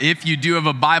If you do have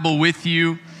a Bible with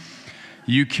you,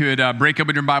 you could break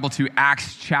open your Bible to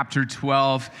Acts chapter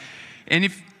 12. And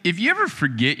if you ever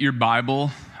forget your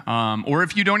Bible, or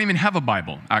if you don't even have a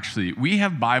Bible, actually, we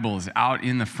have Bibles out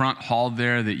in the front hall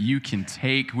there that you can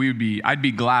take. I'd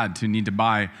be glad to need to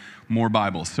buy more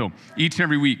Bibles. So each and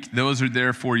every week, those are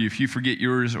there for you. If you forget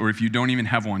yours, or if you don't even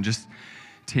have one, just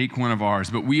take one of ours.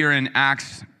 But we are in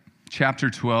Acts chapter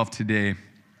 12 today.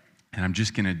 And I'm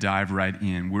just going to dive right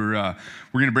in. We're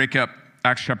going to break up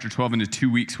Acts chapter 12 into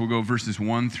 2 weeks. We'll go verses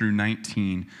 1 through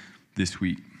 19 this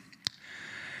week.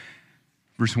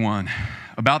 Verse 1,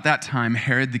 about that time,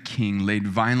 Herod the king laid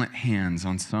violent hands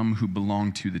on some who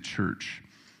belonged to the church.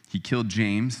 He killed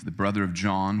James, the brother of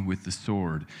John, with the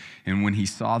sword. And when he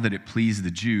saw that it pleased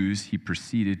the Jews, he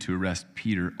proceeded to arrest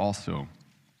Peter also.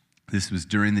 This was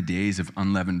during the days of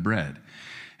unleavened bread.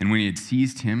 And when he had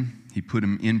seized him, he put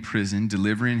him in prison,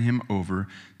 delivering him over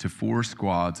to 4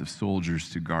 squads of soldiers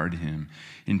to guard him,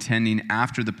 intending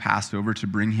after the Passover to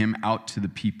bring him out to the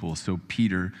people. So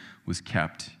Peter was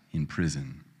kept in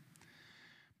prison.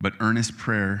 But earnest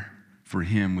prayer for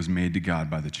him was made to God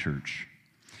by the church.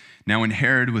 Now when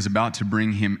Herod was about to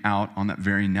bring him out on that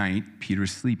very night, Peter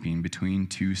was sleeping between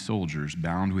 2 soldiers,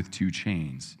 bound with 2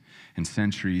 chains, and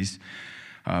sentries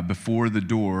before the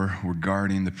door were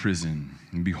guarding the prison.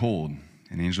 And behold,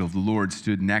 an angel of the Lord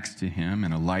stood next to him,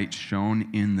 and a light shone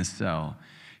in the cell.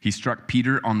 He struck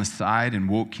Peter on the side and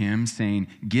woke him, saying,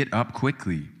 "Get up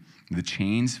quickly." The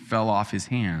chains fell off his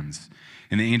hands.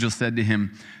 And the angel said to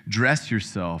him, "Dress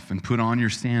yourself and put on your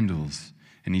sandals."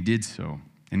 And he did so.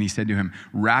 And he said to him,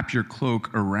 "Wrap your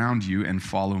cloak around you and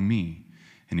follow me."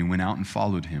 And he went out and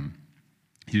followed him.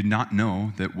 He did not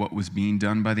know that what was being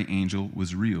done by the angel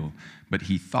was real, but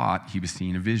he thought he was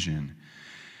seeing a vision.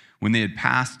 When they had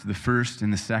passed the first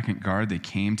and the second guard, they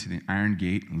came to the iron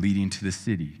gate leading to the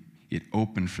city. It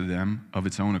opened for them of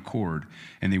its own accord,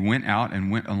 and they went out and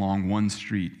went along one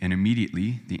street, and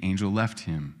immediately the angel left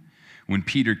him. When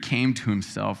Peter came to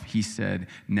himself, he said,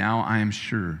 "Now I am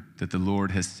sure that the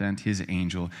Lord has sent his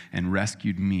angel and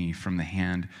rescued me from the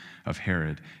hand of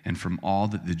Herod and from all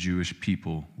that the Jewish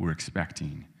people were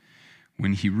expecting."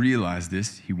 When he realized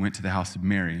this, he went to the house of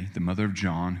Mary, the mother of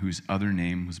John, whose other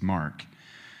name was Mark,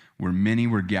 where many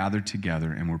were gathered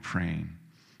together and were praying.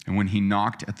 And when he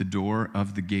knocked at the door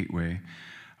of the gateway,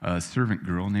 a servant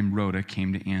girl named Rhoda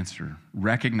came to answer.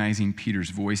 Recognizing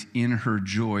Peter's voice, in her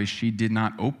joy, she did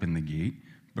not open the gate,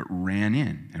 but ran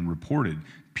in and reported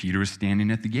Peter was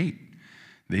standing at the gate.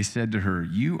 They said to her,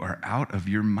 "You are out of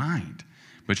your mind."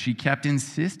 But she kept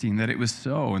insisting that it was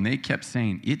so, and they kept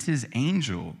saying, "It's his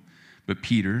angel." But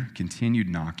Peter continued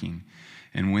knocking,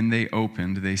 and when they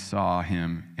opened, they saw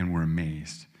him and were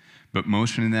amazed. But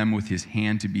motioning them with his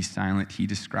hand to be silent, he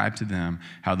described to them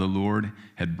how the Lord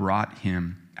had brought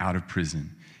him out of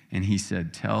prison. And he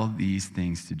said, "Tell these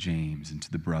things to James and to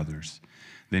the brothers."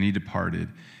 Then he departed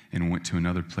and went to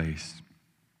another place.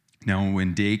 Now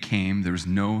when day came, there was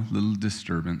no little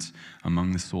disturbance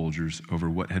among the soldiers over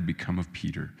what had become of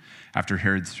Peter. After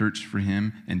Herod searched for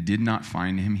him and did not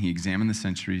find him, he examined the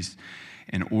sentries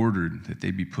and ordered that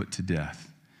they be put to death.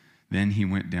 Then he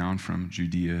went down from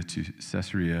Judea to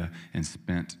Caesarea and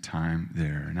spent time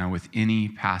there. Now, with any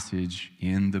passage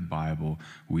in the Bible,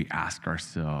 we ask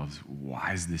ourselves,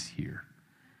 why is this here?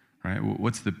 Right?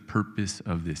 What's the purpose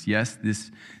of this? Yes,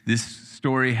 this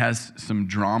story has some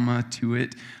drama to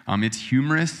it. It's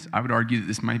humorous. I would argue that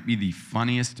this might be the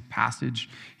funniest passage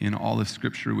in all of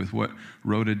Scripture with what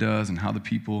Rhoda does and how the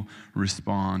people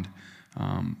respond.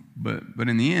 But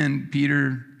in the end,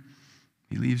 Peter,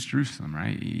 he leaves Jerusalem,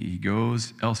 right? He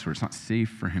goes elsewhere. It's not safe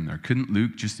for him there. Couldn't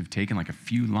Luke just have taken like a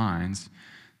few lines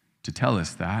to tell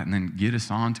us that and then get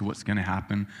us on to what's going to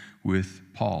happen with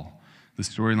Paul? The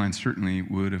storyline certainly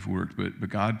would have worked, but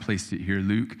God placed it here.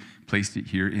 Luke placed it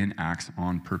here in Acts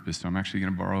on purpose. So I'm actually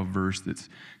going to borrow a verse that's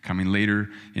coming later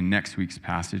in next week's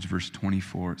passage, verse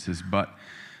 24. It says, "But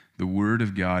the word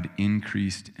of God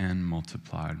increased and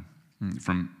multiplied."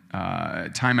 From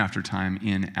time after time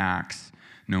in Acts,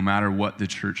 no matter what the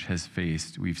church has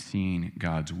faced, we've seen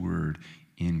God's word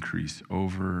increase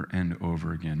over and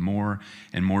over again. More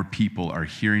and more people are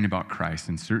hearing about Christ,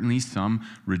 and certainly some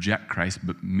reject Christ,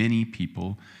 but many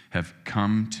people have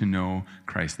come to know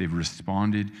Christ. They've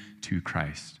responded to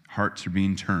Christ. Hearts are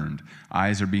being turned.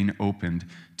 Eyes are being opened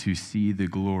to see the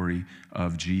glory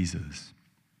of Jesus.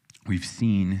 We've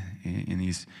seen in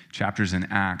these chapters in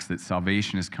Acts that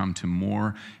salvation has come to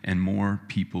more and more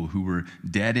people who were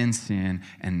dead in sin,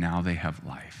 and now they have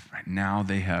life. Right? Now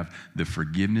they have the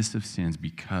forgiveness of sins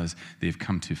because they've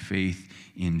come to faith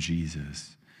in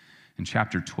Jesus. And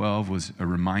chapter 12 was a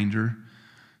reminder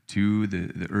to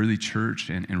the early church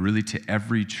and really to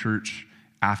every church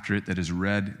after it that has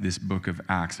read this book of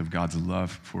Acts, of God's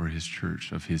love for his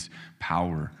church, of his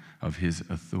power, of his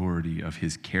authority, of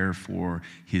his care for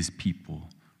his people.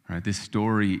 Right? This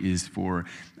story is for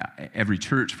every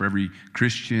church, for every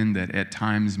Christian that at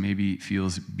times maybe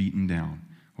feels beaten down,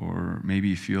 or maybe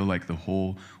you feel like the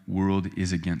whole world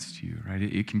is against you, right?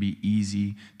 It can be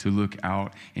easy to look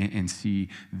out and see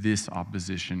this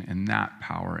opposition and that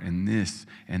power and this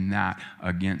and that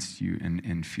against you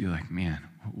and feel like, man,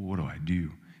 what do I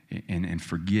do? And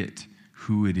forget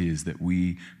who it is that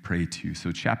we pray to.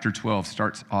 So chapter 12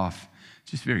 starts off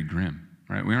just very grim.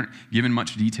 Right? We aren't given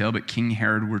much detail, but King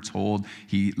Herod, we're told,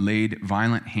 he laid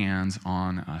violent hands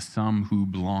on some who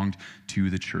belonged to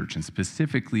the church. And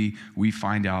specifically, we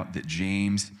find out that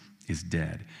James is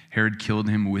dead. Herod killed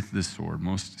him with the sword.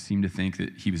 Most seem to think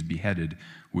that he was beheaded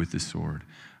with the sword.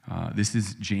 This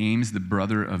is James, the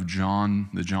brother of John,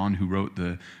 the John who wrote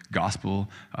the Gospel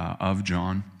of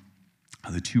John.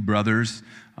 The two brothers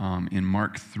in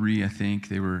Mark 3, I think,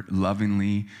 they were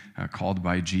lovingly called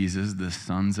by Jesus the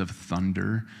sons of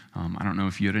thunder. I don't know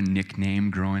if you had a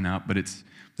nickname growing up, but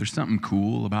there's something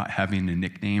cool about having a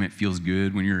nickname. It feels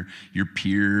good when your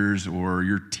peers or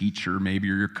your teacher, maybe,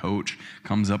 or your coach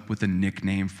comes up with a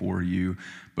nickname for you.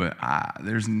 But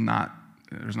there's not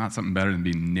something better than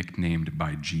being nicknamed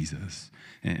by Jesus.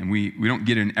 And we don't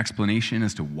get an explanation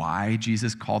as to why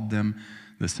Jesus called them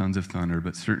the sons of thunder,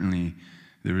 but certainly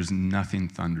there was nothing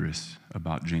thunderous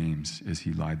about James as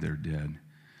he lied there dead.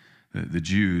 The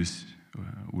Jews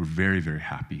were very, very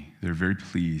happy. They were very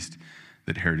pleased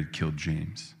that Herod had killed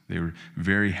James. They were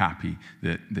very happy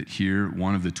that here,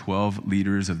 one of the 12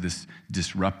 leaders of this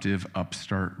disruptive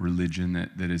upstart religion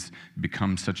that has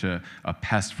become such a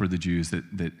pest for the Jews,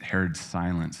 that Herod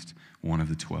silenced one of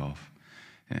the 12.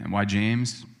 And why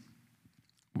James?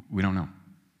 We don't know.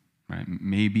 Right?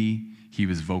 Maybe he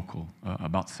was vocal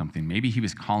about something. Maybe he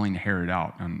was calling Herod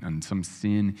out on some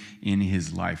sin in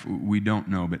his life. We don't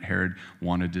know, but Herod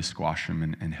wanted to squash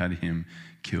him and had him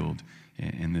killed.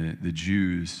 And the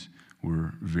Jews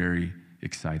were very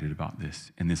excited about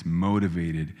this. And this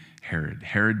motivated Herod.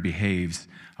 Herod behaves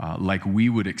like we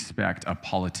would expect a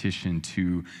politician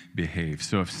to behave.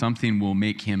 So if something will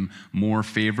make him more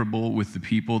favorable with the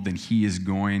people, then he is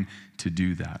going to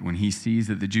do that. When he sees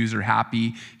that the Jews are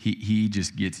happy, he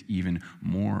just gets even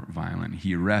more violent.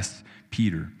 He arrests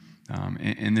Peter.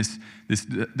 And this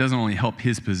doesn't only help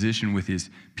his position with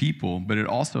his people, but it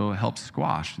also helps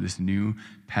squash this new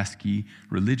pesky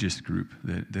religious group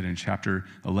that in chapter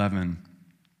 11,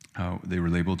 they were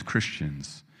labeled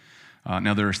Christians.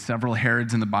 Now, there are several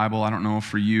Herods in the Bible. I don't know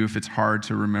for you if it's hard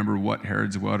to remember what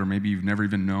Herod's what, or maybe you've never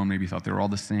even known, maybe you thought they were all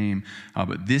the same.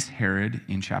 But this Herod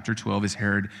in chapter 12 is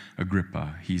Herod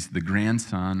Agrippa. He's the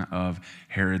grandson of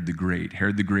Herod the Great.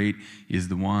 Herod the Great is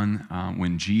the one,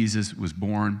 when Jesus was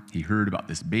born, he heard about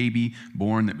this baby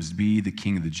born that was to be the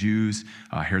king of the Jews.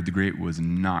 Herod the Great was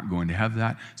not going to have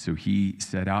that, so he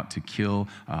set out to kill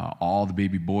all the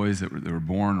baby boys that were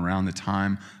born around the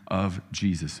time of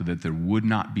Jesus, so that there would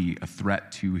not be a threat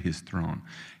to his throne.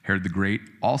 Herod the Great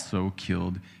also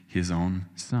killed his own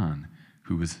son,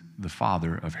 who was the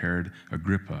father of Herod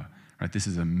Agrippa. Right? This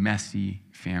is a messy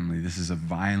family. This is a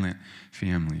violent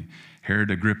family. Herod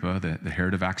Agrippa, the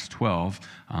Herod of Acts 12,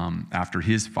 after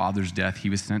his father's death, he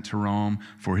was sent to Rome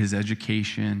for his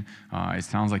education. It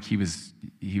sounds like he was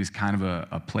kind of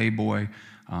a playboy.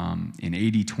 In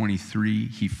AD 23,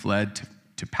 he fled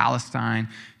to Palestine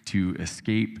to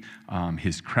escape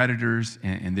his creditors,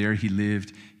 and there he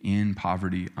lived in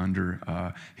poverty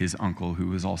under his uncle, who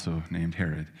was also named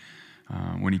Herod.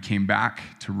 When he came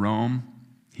back to Rome,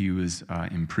 he was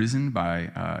imprisoned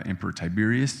by Emperor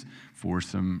Tiberius for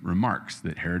some remarks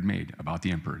that Herod made about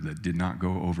the emperor that did not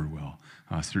go over well.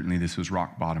 Certainly this was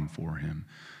rock bottom for him.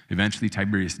 Eventually,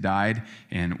 Tiberius died,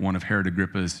 and one of Herod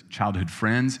Agrippa's childhood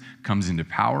friends comes into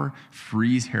power,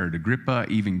 frees Herod Agrippa,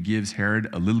 even gives Herod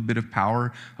a little bit of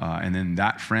power, and then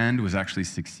that friend was actually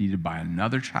succeeded by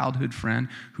another childhood friend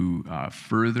who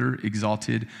further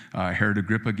exalted Herod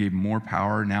Agrippa, gave more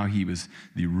power. Now he was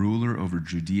the ruler over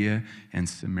Judea and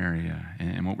Samaria.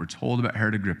 And what we're told about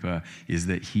Herod Agrippa is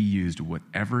that he used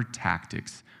whatever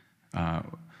tactics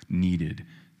needed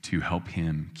to help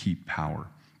him keep power.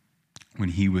 When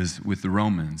he was with the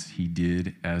Romans, he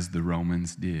did as the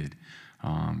Romans did.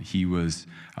 He was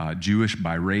Jewish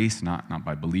by race, not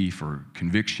by belief or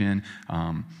conviction.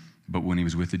 But when he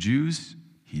was with the Jews,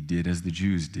 he did as the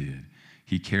Jews did.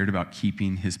 He cared about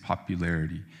keeping his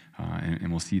popularity. And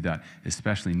we'll see that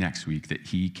especially next week, that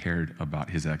he cared about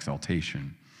his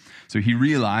exaltation. So he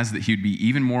realized that he would be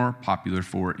even more popular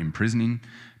for imprisoning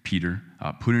Peter,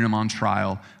 putting him on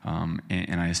trial,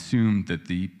 and I assume that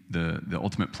the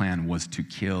ultimate plan was to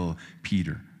kill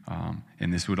Peter.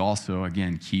 And this would also,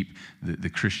 again, keep the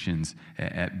Christians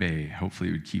at bay. Hopefully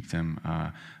it would keep them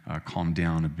calmed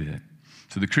down a bit.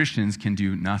 So the Christians can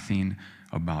do nothing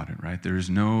about it, right? There is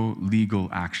no legal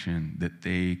action that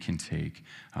they can take.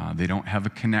 They don't have a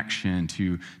connection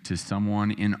to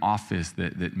someone in office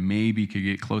that maybe could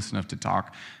get close enough to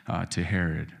talk to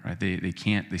Herod, right?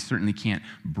 They certainly can't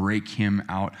break him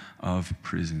out of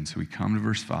prison. So we come to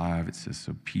verse 5, it says,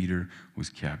 so Peter was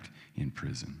kept in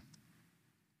prison.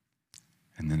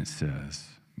 And then it says,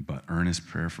 but earnest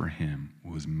prayer for him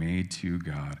was made to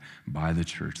God by the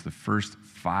church. The first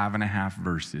 5.5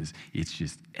 verses, it's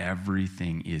just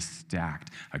everything is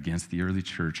stacked against the early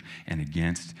church and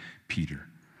against Peter,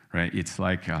 right? It's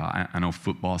like, I know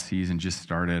football season just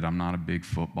started. I'm not a big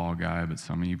football guy, but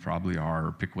some of you probably are.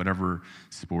 Or pick whatever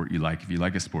sport you like, if you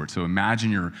like a sport. So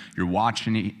imagine you're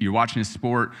watching a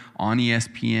sport on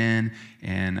ESPN,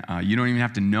 and you don't even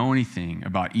have to know anything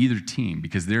about either team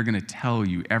because they're going to tell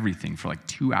you everything for like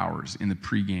 2 hours in the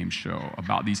pregame show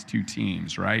about these two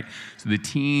teams, right? So the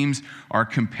teams are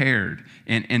compared.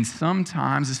 And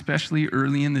sometimes, especially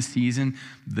early in the season,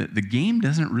 the game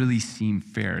doesn't really seem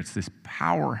fair. It's this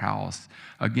powerhouse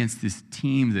against this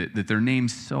team that their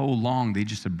name's so long, they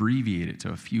just abbreviate it to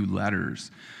a few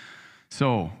letters.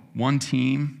 So one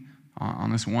team,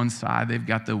 on this one side, they've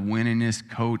got the winningest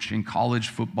coach in college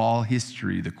football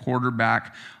history, the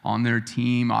quarterback on their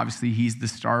team. Obviously, he's the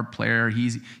star player.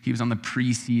 He was on the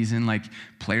preseason, like,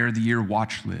 player of the year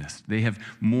watch list. They have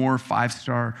more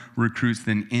 5-star recruits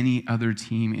than any other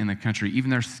team in the country.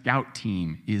 Even their scout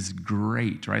team is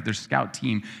great, right? Their scout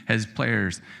team has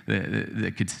players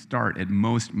that could start at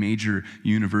most major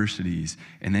universities.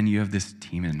 And then you have this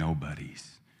team of nobodies.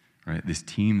 Right? This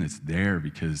team that's there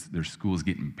because their school is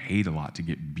getting paid a lot to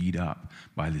get beat up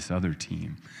by this other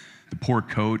team. The poor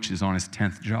coach is on his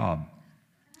 10th job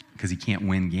because he can't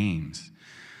win games.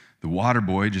 The water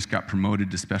boy just got promoted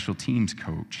to special teams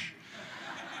coach.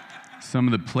 Some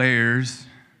of the players,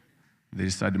 they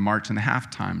decide to march in the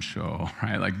halftime show,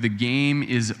 right? Like, the game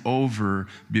is over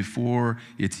before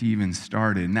it's even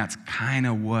started. And that's kind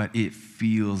of what it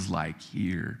feels like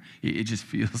here. It just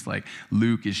feels like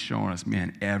Luke is showing us,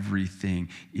 man, everything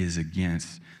is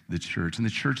against the church. And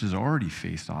the church has already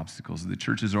faced obstacles. The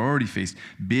church has already faced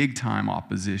big time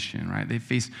opposition, right? They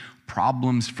face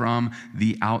problems from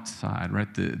the outside,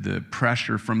 right? The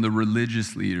pressure from the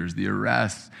religious leaders, the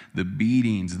arrests, the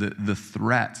beatings, the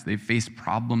threats. They face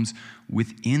problems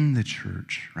within the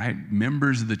church, right?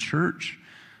 Members of the church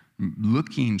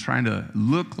trying to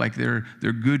look like they're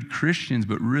good Christians,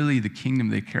 but really the kingdom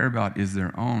they care about is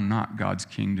their own, not God's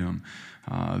kingdom.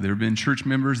 There have been church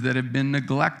members that have been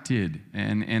neglected,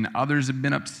 and others have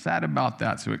been upset about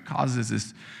that, so it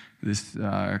causes this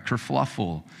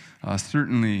kerfluffle.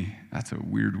 Certainly, that's a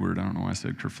weird word. I don't know why I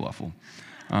said kerfluffle.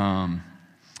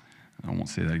 I won't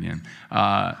say that again.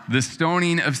 The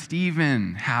stoning of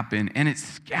Stephen happened, and it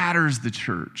scatters the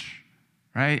church,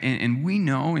 right? And we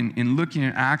know in looking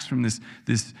at Acts from this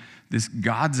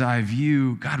God's eye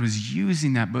view, God was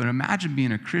using that. But imagine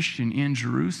being a Christian in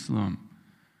Jerusalem,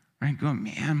 right? Going,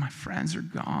 man, my friends are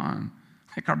gone.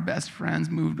 Like, our best friends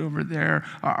moved over there.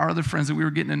 Our other friends that we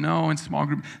were getting to know in small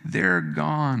group, they're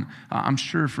gone. I'm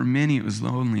sure for many it was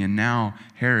lonely. And now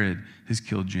Herod has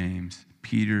killed James.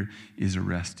 Peter is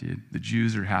arrested. The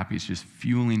Jews are happy. It's just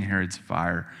fueling Herod's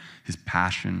fire, his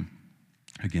passion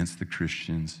against the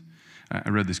Christians. I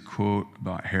read this quote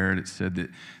about Herod. It said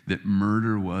that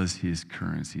murder was his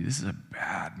currency. This is a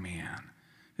bad man.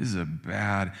 This is a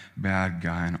bad, bad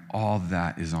guy, and all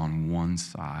that is on one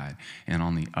side. And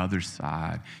on the other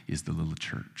side is the little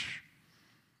church.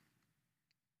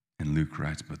 And Luke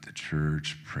writes, but the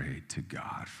church prayed to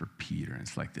God for Peter. And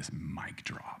it's like this mic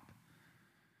drop.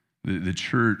 The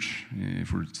church,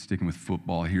 if we're sticking with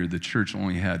football here, the church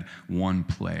only had one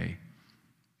play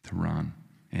to run,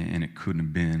 and it couldn't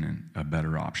have been a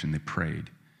better option. They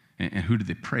prayed. And who did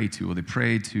they pray to? Well, they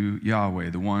prayed to Yahweh,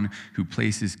 the one who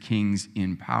places kings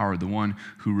in power, the one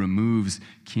who removes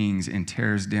kings and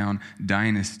tears down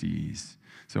dynasties.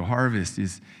 So Harvest,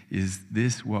 is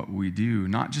this what we do?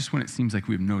 Not just when it seems like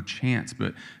we have no chance,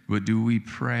 but do we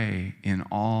pray in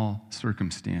all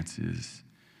circumstances?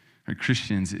 Our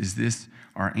Christians, is this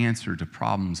our answer to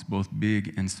problems both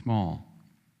big and small?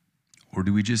 Or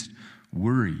do we just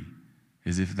worry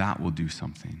as if that will do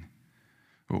something?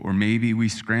 Or maybe we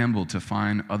scramble to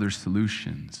find other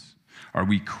solutions. Are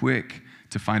we quick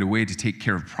to find a way to take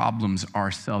care of problems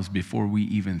ourselves before we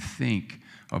even think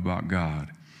about God?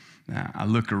 I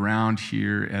look around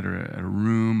here at a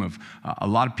room of a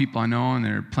lot of people I know, and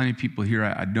there are plenty of people here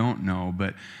I don't know,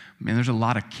 but man, there's a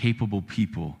lot of capable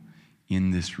people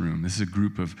in this room. This is a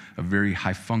group of very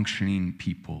high-functioning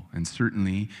people, and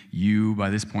certainly you, by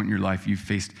this point in your life, you've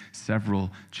faced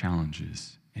several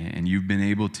challenges, and you've been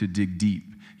able to dig deep.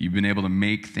 You've been able to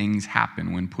make things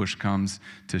happen when push comes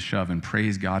to shove, and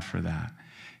praise God for that.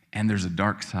 And there's a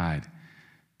dark side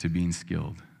to being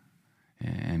skilled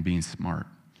and being smart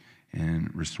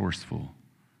and resourceful,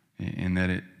 and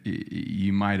that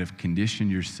you might have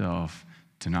conditioned yourself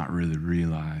to not really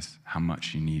realize how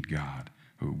much you need God.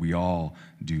 We all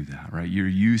do that, right? You're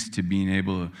used to being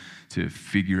able to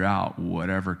figure out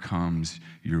whatever comes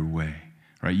your way,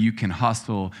 right? You can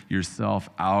hustle yourself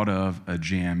out of a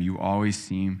jam. You always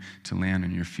seem to land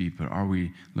on your feet, but are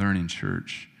we learning,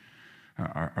 church?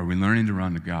 Are we learning to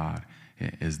run to God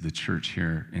as the church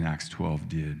here in Acts 12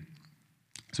 did?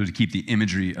 So to keep the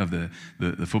imagery of the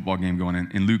football game going,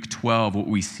 in Luke 12, what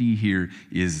we see here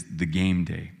is the game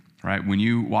day, right? When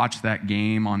you watch that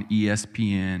game on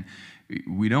ESPN,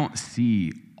 we don't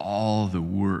see all the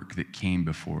work that came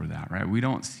before that, right? We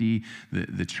don't see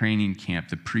the training camp,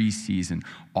 the preseason,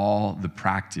 all the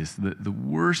practice. The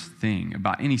worst thing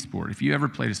about any sport, if you ever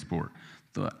played a sport,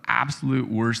 the absolute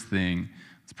worst thing,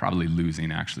 it's probably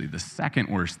losing actually. The second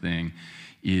worst thing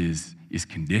is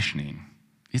conditioning.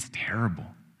 It's terrible,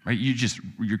 right?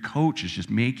 Your coach is just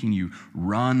making you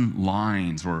run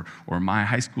lines, or my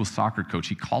high school soccer coach,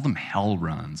 he called them hell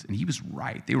runs, and he was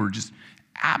right. They were just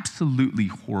absolutely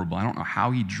horrible. I don't know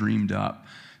how he dreamed up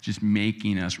just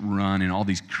making us run in all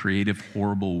these creative,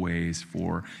 horrible ways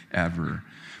forever.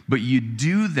 But you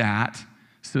do that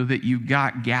so that you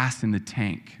got gas in the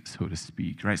tank, so to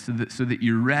speak, right? So that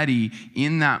you're ready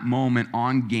in that moment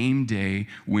on game day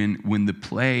when the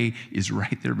play is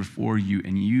right there before you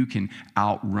and you can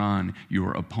outrun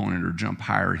your opponent or jump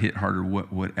higher, hit harder,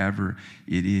 whatever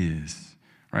it is.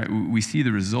 Right? We see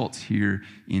the results here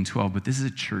in 12, but this is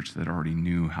a church that already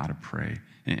knew how to pray.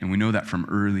 And we know that from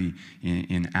early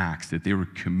in Acts, that they were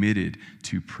committed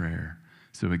to prayer.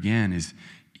 So again,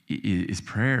 is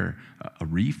prayer a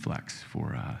reflex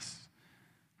for us?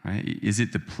 Right? Is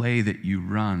it the play that you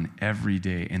run every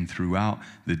day and throughout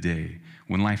the day?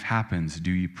 When life happens,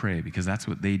 do you pray? Because that's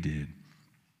what they did.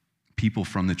 People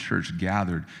from the church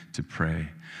gathered to pray.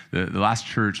 The last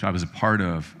church I was a part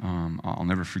of, I'll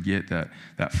never forget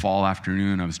that fall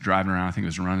afternoon. I was driving around, I think I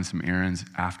was running some errands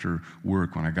after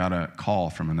work when I got a call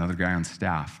from another guy on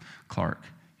staff, Clark.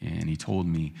 And he told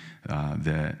me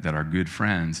that our good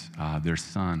friends, their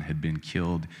son had been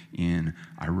killed in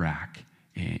Iraq.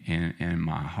 And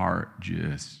my heart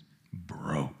just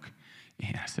broke.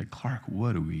 And I said, Clark,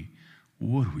 what do we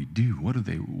do? What do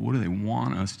they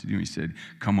want us to do? And he said,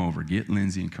 come over, get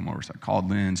Lindsay and come over. So I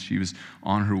called Lindsay. She was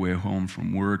on her way home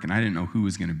from work, and I didn't know who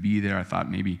was going to be there. I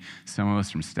thought maybe some of us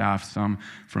from staff, some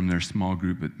from their small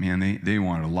group, but man, they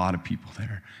wanted a lot of people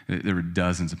there. There were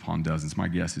dozens upon dozens. My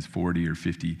guess is 40 or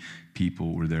 50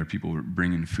 people were there. People were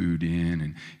bringing food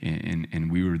in,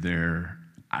 and we were there.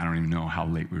 I don't even know how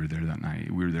late we were there that night.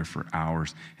 We were there for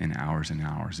hours and hours and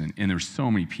hours. And there were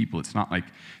so many people. It's not like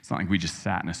we just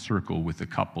sat in a circle with a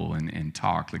couple and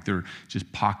talked. Like there were just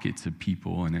pockets of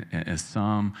people. And as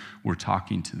some were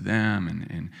talking to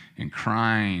them and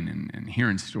crying and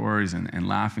hearing stories and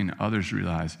laughing, others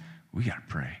realized, we got to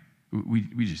pray.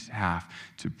 We just have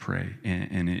to pray.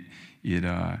 And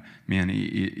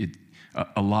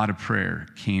a lot of prayer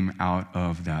came out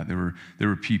of that. There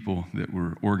were people that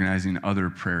were organizing other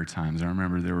prayer times. I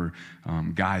remember there were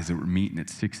guys that were meeting at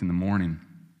 6 a.m.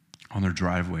 on their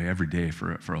driveway every day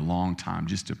for a long time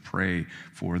just to pray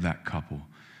for that couple.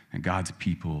 And God's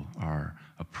people are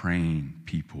a praying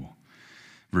people.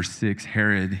 Verse 6,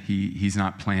 Herod, he's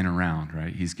not playing around,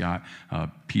 right? He's got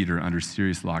Peter under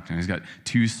serious lockdown. He's got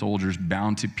 2 soldiers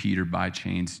bound to Peter by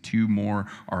chains. 2 more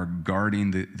are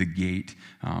guarding the gate.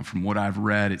 From what I've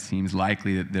read, it seems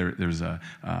likely that there's a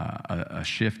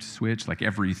shift switch like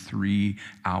every 3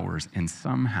 hours. And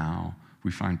somehow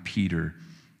we find Peter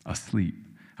asleep.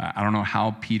 I don't know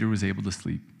how Peter was able to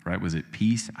sleep. Right? Was it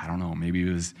peace? I don't know. Maybe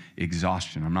it was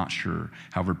exhaustion. I'm not sure.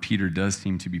 However, Peter does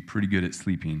seem to be pretty good at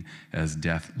sleeping as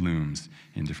death looms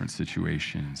in different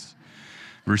situations.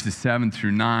 Verses 7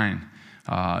 through 9,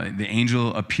 the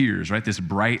angel appears, right? This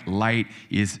bright light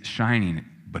is shining,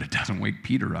 but it doesn't wake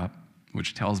Peter up,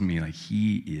 which tells me like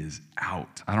he is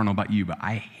out. I don't know about you, but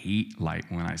I hate light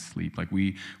when I sleep. Like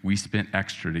we spent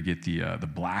extra to get the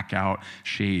blackout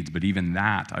shades, but even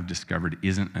that I've discovered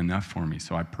isn't enough for me.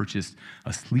 So I purchased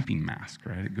a sleeping mask,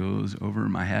 right? It goes over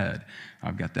my head.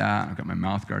 I've got that. I've got my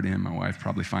mouth guard in. My wife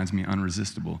probably finds me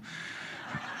unresistible.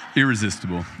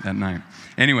 irresistible at night.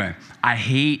 Anyway, I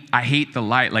hate the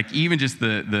light. Like even just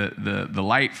the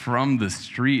light from the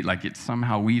street, like it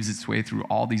somehow weaves its way through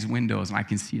all these windows and I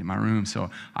can see it in my room. So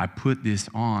I put this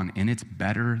on and it's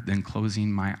better than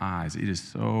closing my eyes. It is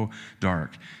so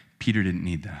dark. Peter didn't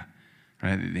need that,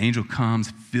 right? The angel comes,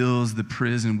 fills the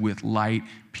prison with light.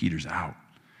 Peter's out.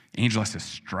 The angel has to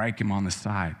strike him on the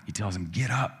side. He tells him, get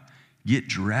up, get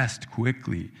dressed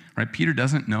quickly, right? Peter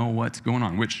doesn't know what's going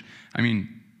on, which, I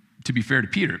mean, to be fair to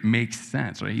Peter, it makes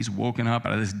sense, right? He's woken up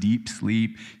out of this deep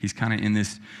sleep. He's kind of in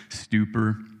this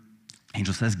stupor.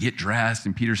 Angel says, get dressed,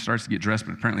 and Peter starts to get dressed,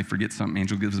 but apparently forgets something.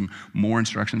 Angel gives him more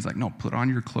instructions, like, no, put on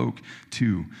your cloak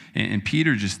too. And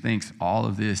Peter just thinks all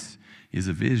of this is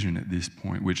a vision at this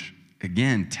point, which,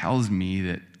 again, tells me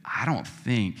that I don't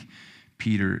think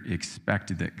Peter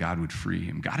expected that God would free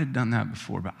him. God had done that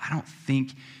before, but I don't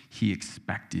think he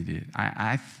expected it.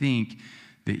 I think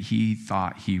that he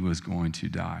thought he was going to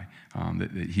die,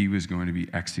 that he was going to be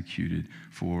executed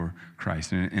for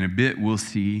Christ. And in a bit, we'll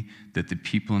see that the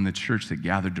people in the church that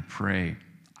gathered to pray,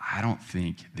 I don't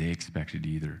think they expected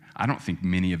either. I don't think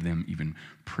many of them even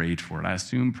prayed for it. I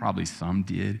assume probably some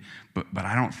did, but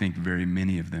I don't think very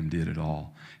many of them did at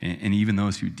all. And even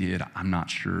those who did, I'm not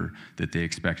sure that they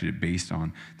expected it based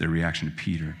on their reaction to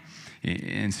Peter.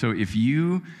 And so if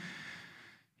you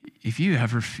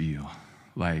ever feel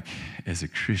like as a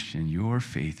Christian, your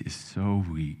faith is so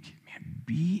weak, man,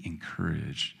 be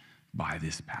encouraged by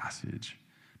this passage,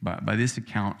 by this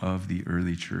account of the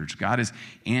early church. God is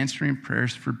answering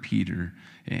prayers for Peter,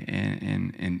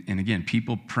 and again,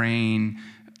 people praying,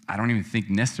 I don't even think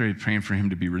necessarily praying for him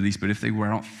to be released, but if they were, I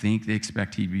don't think they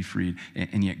expect he'd be freed,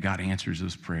 and yet God answers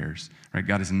those prayers, right?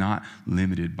 God is not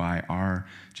limited by our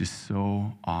just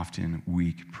so often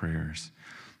weak prayers.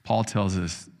 Paul tells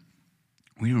us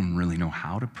we don't really know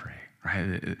how to pray,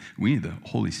 right? We need the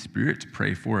Holy Spirit to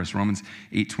pray for us. Romans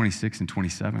 8:26 and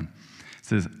 27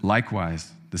 says,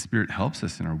 likewise, the Spirit helps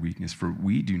us in our weakness, for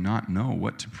we do not know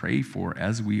what to pray for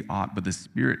as we ought, but the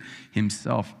Spirit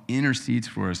himself intercedes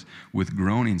for us with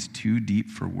groanings too deep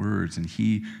for words, and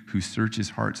he who searches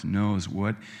hearts knows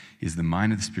what is the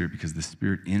mind of the Spirit, because the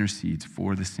Spirit intercedes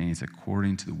for the saints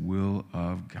according to the will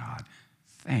of God.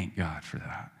 Thank God for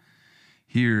that.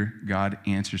 Here, God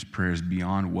answers prayers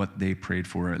beyond what they prayed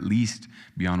for, or at least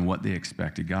beyond what they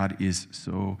expected. God is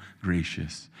so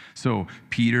gracious. So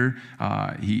Peter,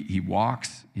 he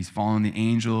walks, he's following the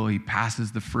angel, he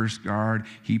passes the first guard,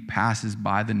 he passes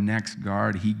by the next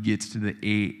guard, he gets to the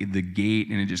gate,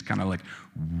 and it just kind of like,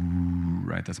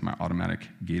 right, that's my automatic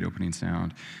gate opening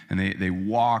sound. And they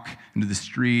walk into the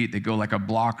street, they go like a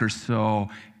block or so,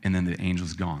 and then the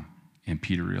angel's gone. And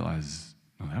Peter realizes,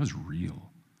 oh, that was real.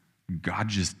 God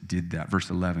just did that. Verse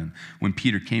 11, when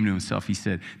Peter came to himself, he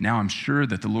said, now I'm sure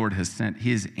that the Lord has sent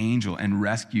his angel and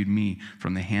rescued me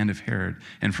from the hand of Herod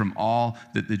and from all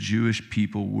that the Jewish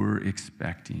people were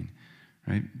expecting.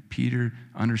 Right? Peter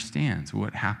understands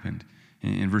what happened.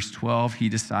 In verse 12, he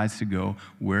decides to go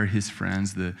where his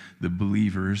friends, the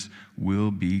believers,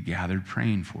 will be gathered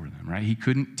praying for them, right? He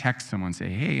couldn't text someone and say,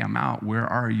 hey, I'm out. Where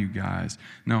are you guys?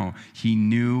 No, he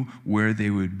knew where they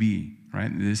would be,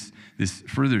 right? This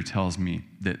further tells me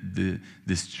that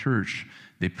this church,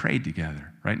 they prayed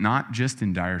together, right? Not just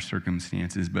in dire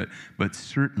circumstances, but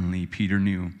certainly Peter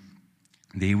knew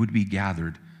they would be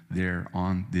gathered there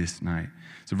on this night.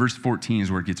 So verse 14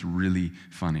 is where it gets really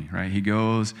funny, right? He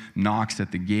goes, knocks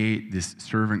at the gate. This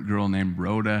servant girl named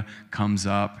Rhoda comes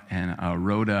up, and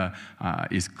Rhoda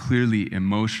is clearly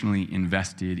emotionally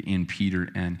invested in Peter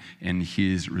and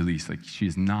his release. Like, she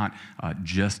is not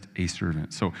just a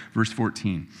servant. So verse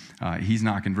 14, he's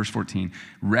knocking. Verse 14,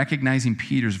 recognizing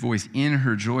Peter's voice, in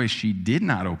her joy, she did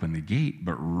not open the gate,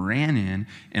 but ran in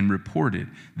and reported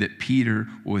that Peter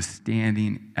was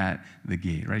standing at the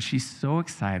gate, right? She's so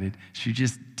excited, she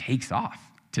just takes off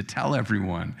to tell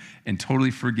everyone and totally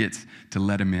forgets to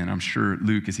let him in. I'm sure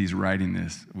Luke, as he's writing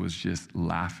this, was just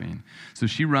laughing. So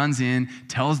she runs in,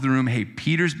 tells the room, hey,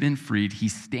 Peter's been freed.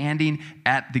 He's standing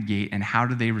at the gate. And how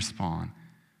do they respond?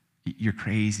 You're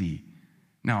crazy.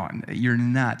 No, you're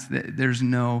nuts. There's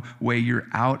no way. You're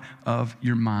out of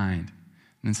your mind.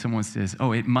 And then someone says,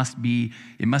 oh, it must be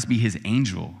his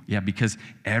angel. Yeah, because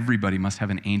everybody must have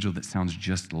an angel that sounds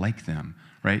just like them,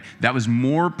 right? That was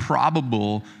more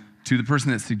probable to the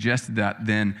person that suggested that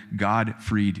than God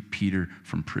freed Peter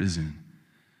from prison.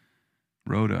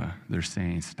 Rhoda, they're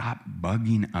saying, stop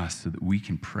bugging us so that we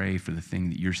can pray for the thing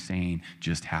that you're saying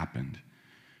just happened.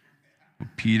 Well,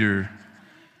 Peter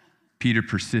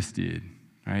persisted,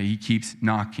 right? He keeps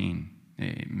knocking.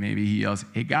 Maybe he yells,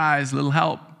 hey guys, little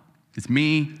help. It's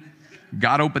me.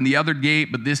 God opened the other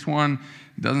gate, but this one,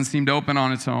 It doesn't seem to open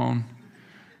on its own,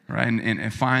 right?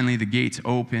 And finally, the gates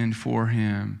opened for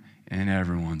him, and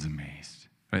everyone's amazed.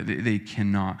 Right? They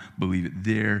cannot believe it.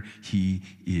 There he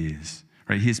is.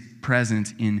 Right? His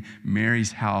presence in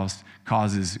Mary's house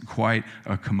causes quite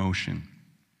a commotion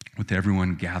with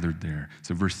everyone gathered there.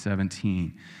 So verse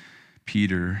 17,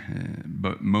 Peter,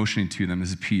 but motioning to them, this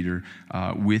is Peter,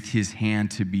 with his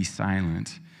hand to be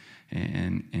silent.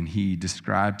 And he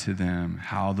described to them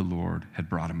how the Lord had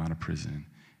brought him out of prison.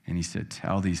 And he said,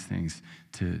 tell these things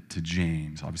to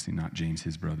James, obviously not James,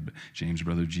 his brother, but James,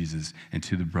 brother of Jesus, and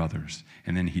to the brothers.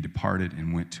 And then he departed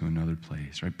and went to another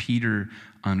place, right? Peter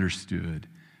understood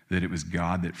that it was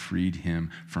God that freed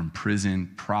him from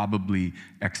prison, probably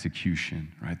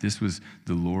execution, right? This was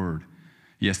the Lord.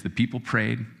 Yes, the people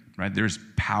prayed, right? There's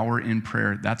power in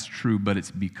prayer. That's true, but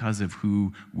it's because of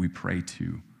who we pray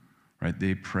to, right?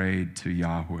 They prayed to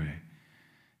Yahweh.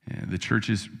 Yeah, the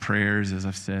church's prayers, as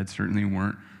I've said, certainly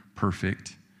weren't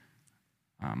perfect.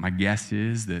 My guess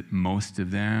is that most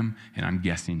of them, and I'm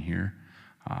guessing here,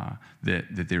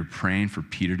 that they're praying for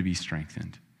Peter to be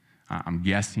strengthened. I'm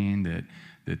guessing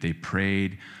that they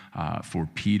prayed for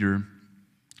Peter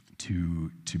to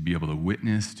be able to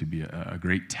witness, to be a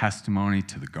great testimony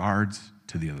to the guards,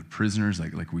 to the other prisoners,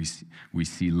 like we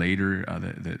see later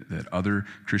that other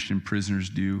Christian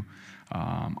prisoners do.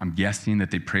 I'm guessing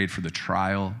that they prayed for the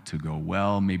trial to go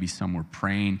well. Maybe some were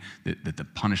praying that the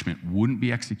punishment wouldn't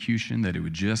be execution, that it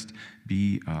would just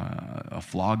be a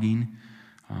flogging.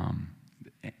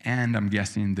 And I'm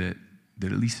guessing that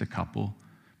at least a couple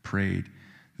prayed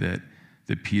that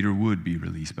Peter would be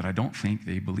released, but I don't think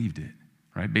they believed it,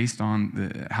 right? Based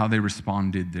on how they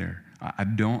responded there, I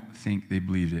don't think they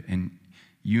believed it. And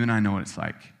you and I know what it's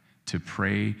like to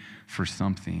pray for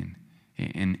something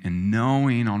and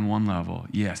knowing on one level,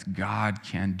 yes, God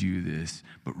can do this,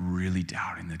 but really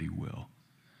doubting that he will.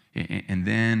 And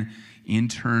then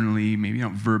internally, maybe you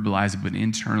don't verbalize it, but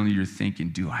internally you're thinking,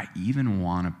 do I even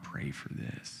want to pray for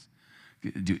this?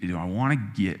 Do I want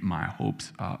to get my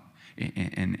hopes up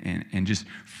and just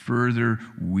further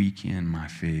weaken my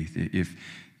faith?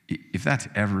 If that's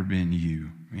ever been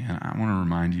you, man, I want to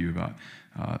remind you about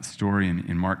a story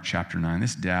in Mark chapter 9.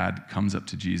 This dad comes up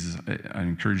to Jesus. I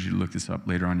encourage you to look this up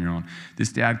later on your own.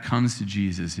 This dad comes to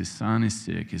Jesus. His son is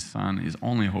sick. His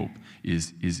only hope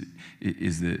is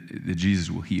that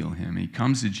Jesus will heal him. He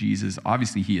comes to Jesus.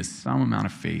 Obviously, he has some amount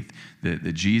of faith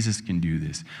that Jesus can do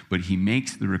this, but he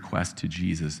makes the request to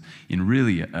Jesus in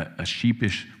really a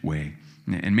sheepish way.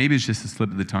 And maybe it's just a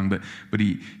slip of the tongue, but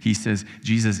he says,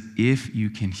 Jesus, if you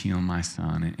can heal my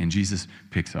son. And Jesus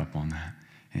picks up on that.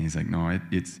 And he's like, no,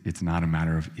 it's not a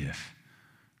matter of if.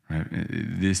 Right?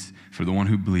 This, for the one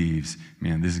who believes,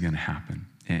 man, this is going to happen.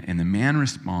 And the man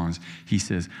responds, he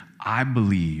says, I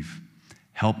believe,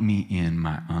 help me in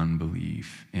my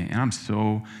unbelief. And I'm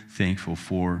so thankful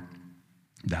for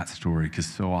that story, because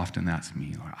so often that's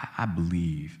me. Lord, I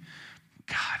believe.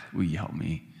 God, will you help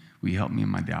me? Will you help me in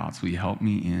my doubts? Will you help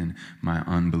me in my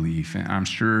unbelief? And I'm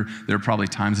sure there are probably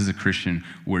times as a Christian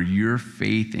where your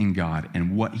faith in God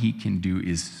and what he can do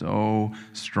is so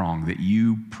strong that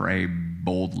you pray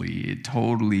boldly,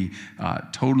 totally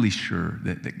sure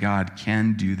that God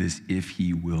can do this if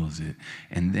he wills it.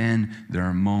 And then there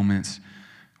are moments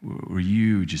where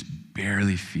you just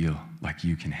barely feel like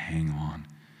you can hang on.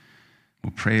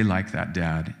 We'll pray like that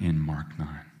dad in Mark 9.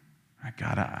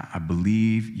 God, I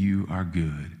believe you are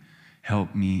good.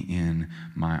 Help me in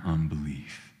my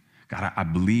unbelief. God, I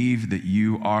believe that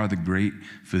you are the great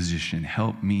physician.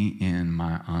 Help me in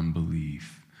my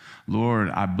unbelief. Lord,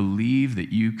 I believe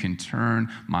that you can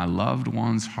turn my loved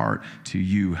one's heart to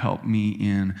you. Help me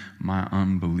in my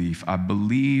unbelief. I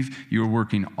believe you're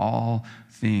working all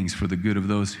things for the good of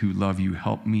those who love you.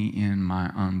 Help me in my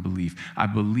unbelief. I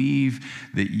believe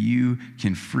that you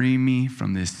can free me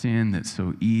from this sin that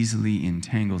so easily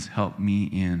entangles. Help me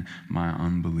in my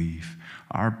unbelief.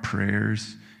 Our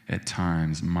prayers at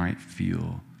times might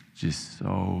feel just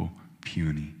so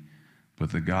puny,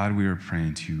 but the God we are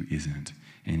praying to isn't,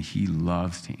 and he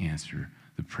loves to answer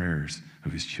the prayers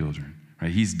of his children.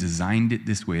 Right? He's designed it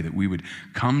this way, that we would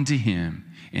come to him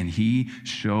and he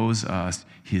shows us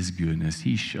his goodness.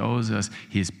 He shows us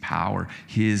his power,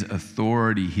 his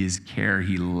authority, his care.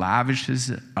 He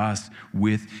lavishes us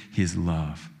with his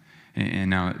love. And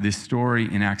now this story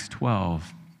in Acts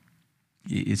 12,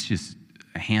 it's just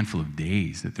a handful of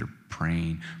days that they're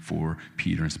praying for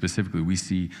Peter. And specifically, we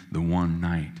see the one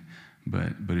night.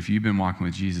 But if you've been walking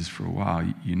with Jesus for a while,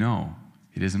 you know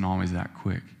it isn't always that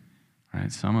quick.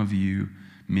 Right? Some of you,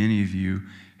 many of you,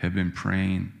 have been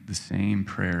praying the same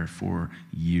prayer for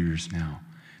years now,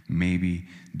 maybe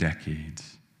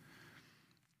decades.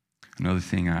 Another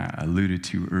thing I alluded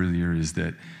to earlier is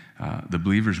that the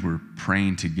believers were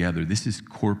praying together. This is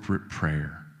corporate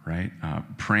prayer, right?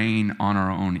 Praying on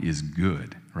our own is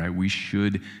good, right? We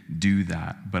should do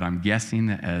that. But I'm guessing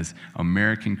that as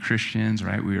American Christians,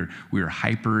 right, we are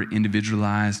hyper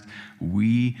individualized.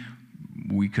 We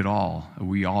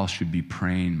all should be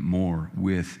praying more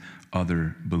with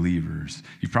other believers.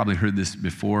 You've probably heard this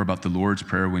before about the Lord's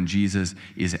Prayer when Jesus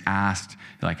is asked,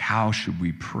 like, how should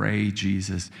we pray,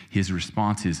 Jesus? His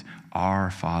response is, our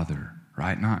Father,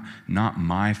 right? Not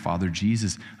my Father.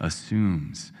 Jesus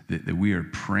assumes that we are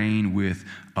praying with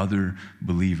other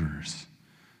believers.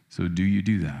 So do you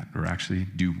do that? Or actually,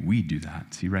 do we do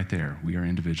that? See right there, we are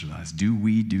individualized. Do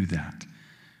we do that?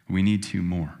 We need to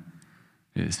more.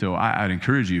 So I'd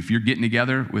encourage you, if you're getting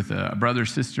together with a brother or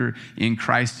sister in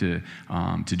Christ to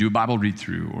do a Bible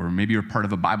read-through, or maybe you're part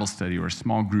of a Bible study or a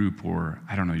small group, or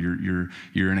I don't know,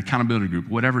 you're an accountability group,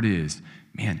 whatever it is,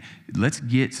 man, let's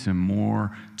get some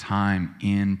more time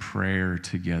in prayer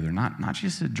together. Not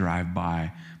just a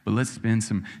drive-by, but let's spend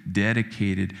some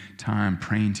dedicated time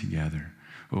praying together.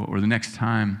 Or the next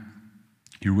time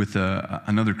you're with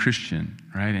another Christian,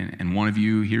 right, and one of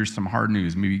you hears some hard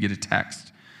news, maybe you get a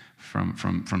text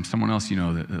from someone else you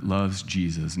know that loves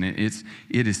Jesus. And it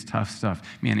is tough stuff.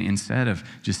 Man, instead of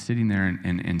just sitting there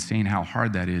and saying how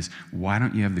hard that is, why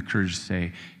don't you have the courage to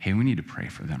say, hey, we need to pray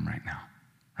for them right now,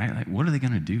 right? Like, what are they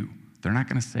going to do? They're not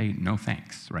going to say, no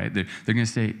thanks, right? They're going to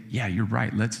say, yeah, you're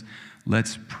right.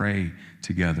 Let's pray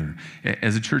together.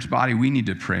 As a church body, we need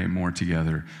to pray more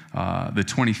together. The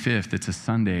 25th, it's a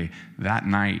Sunday, that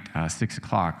night, 6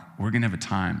 o'clock, we're going to have a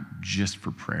time just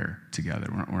for prayer together.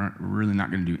 We're really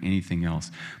not going to do anything else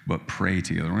but pray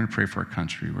together. We're going to pray for our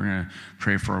country. We're going to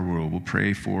pray for our world. We'll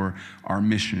pray for our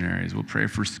missionaries. We'll pray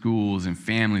for schools and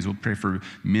families. We'll pray for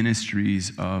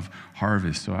ministries of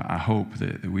harvest. So I hope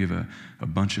that we have a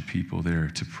bunch of people there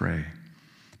to pray.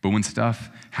 But when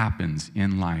stuff happens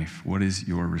in life, what is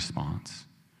your response?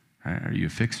 Right? Are you a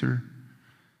fixer?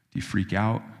 Do you freak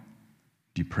out?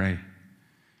 Do you pray?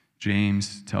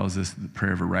 James tells us that the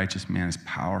prayer of a righteous man is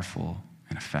powerful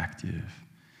and effective.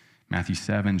 Matthew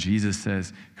 7, Jesus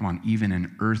says, come on, even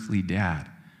an earthly dad,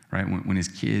 right? When his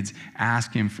kids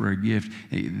ask him for a gift,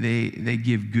 they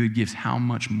give good gifts. How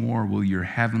much more will your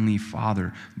heavenly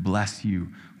Father bless you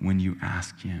when you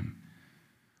ask him?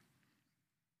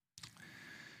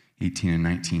 18 and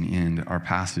 19 end our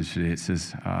passage today. It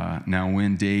says, now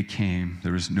when day came,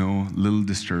 there was no little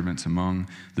disturbance among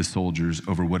the soldiers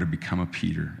over what had become of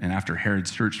Peter. And after Herod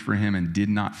searched for him and did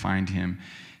not find him,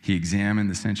 he examined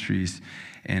the sentries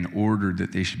and ordered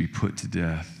that they should be put to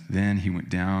death. Then he went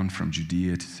down from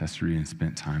Judea to Caesarea and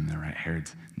spent time there, right?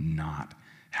 Herod's not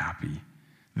happy.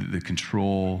 The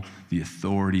control, the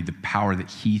authority, the power that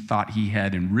he thought he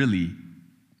had, and really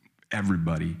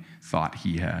everybody thought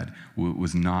he had,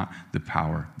 was not the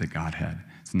power that God had.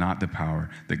 It's not the power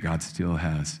that God still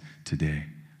has today.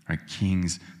 Right?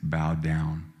 Kings bowed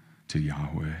down to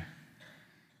Yahweh.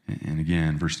 And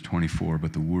again, verse 24,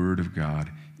 but the word of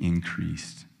God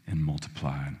increased and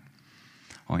multiplied.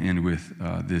 I'll end with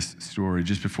this story.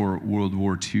 Just before World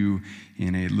War II,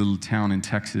 in a little town in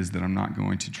Texas that I'm not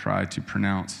going to try to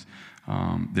pronounce,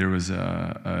 there was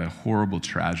a horrible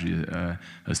tragedy.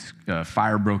 A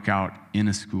fire broke out in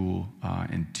a school,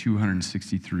 and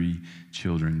 263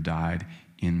 children died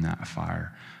in that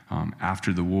fire.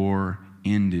 After the war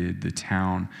ended, the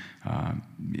town,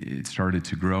 it started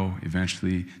to grow.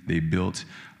 Eventually, they built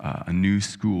a new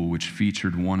school, which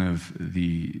featured one of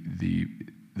the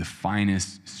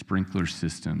finest sprinkler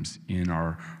systems in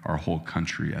our whole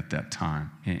country at that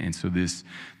time. And so this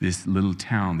little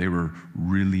town, they were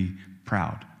really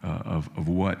proud of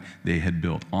what they had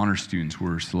built. Honor students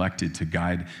were selected to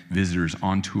guide visitors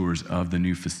on tours of the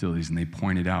new facilities, and they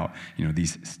pointed out,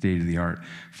 these state-of-the-art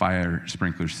fire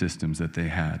sprinkler systems that they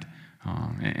had.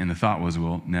 And the thought was,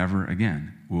 well, never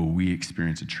again will we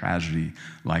experience a tragedy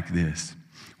like this.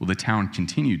 Well, the town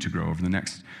continued to grow over the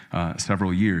next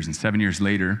several years, and 7 years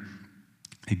later,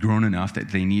 it had grown enough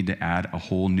that they need to add a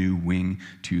whole new wing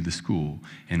to the school.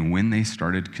 And when they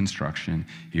started construction,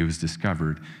 it was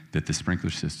discovered that the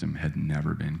sprinkler system had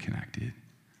never been connected.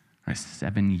 Right?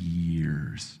 7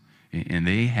 years. And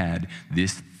they had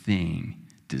this thing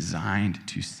designed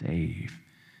to save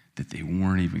that they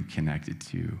weren't even connected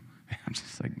to. I'm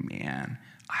just like, man,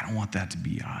 I don't want that to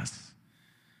be us.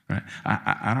 Right?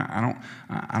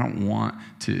 I don't want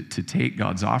to take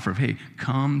God's offer of, hey,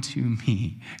 come to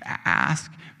me,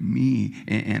 ask me,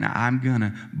 and I'm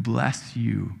gonna bless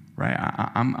you. Right?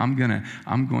 I'm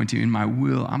going to, in my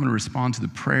will, I'm gonna respond to the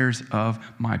prayers of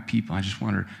my people. I just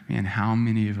wonder, man, how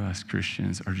many of us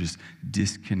Christians are just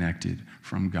disconnected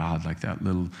from God, like that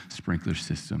little sprinkler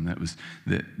system that was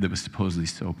supposedly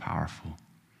so powerful?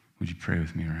 Would you pray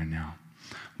with me right now?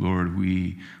 Lord,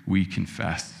 we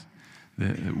confess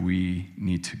that we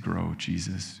need to grow,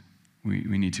 Jesus.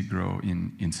 We need to grow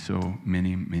in so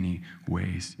many, many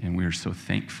ways. And we are so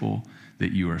thankful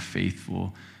that you are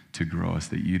faithful to grow us,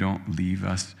 that you don't leave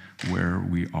us where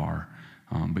we are,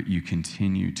 but you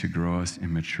continue to grow us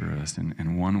and mature us.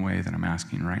 And one way that I'm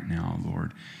asking right now,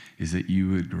 Lord, is that you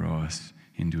would grow us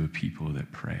into a people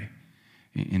that pray,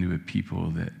 into a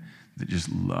people that just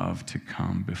love to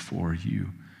come before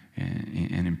you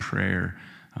and in prayer,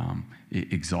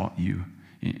 exalt you.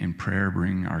 In prayer,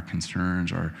 bring our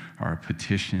concerns, our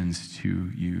petitions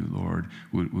to you, Lord.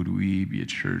 Would we be a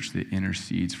church that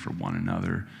intercedes for one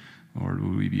another? Lord,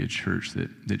 would we be a church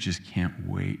that just can't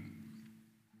wait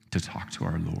to talk to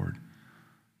our Lord?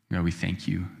 God, we thank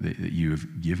you that you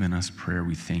have given us prayer.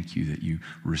 We thank you that you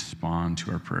respond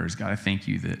to our prayers. God, I thank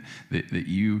you that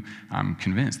you, I'm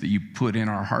convinced that you put in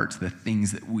our hearts the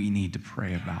things that we need to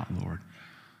pray about, Lord.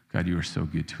 God, you are so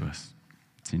good to us.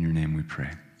 It's in your name we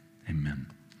pray. Amen.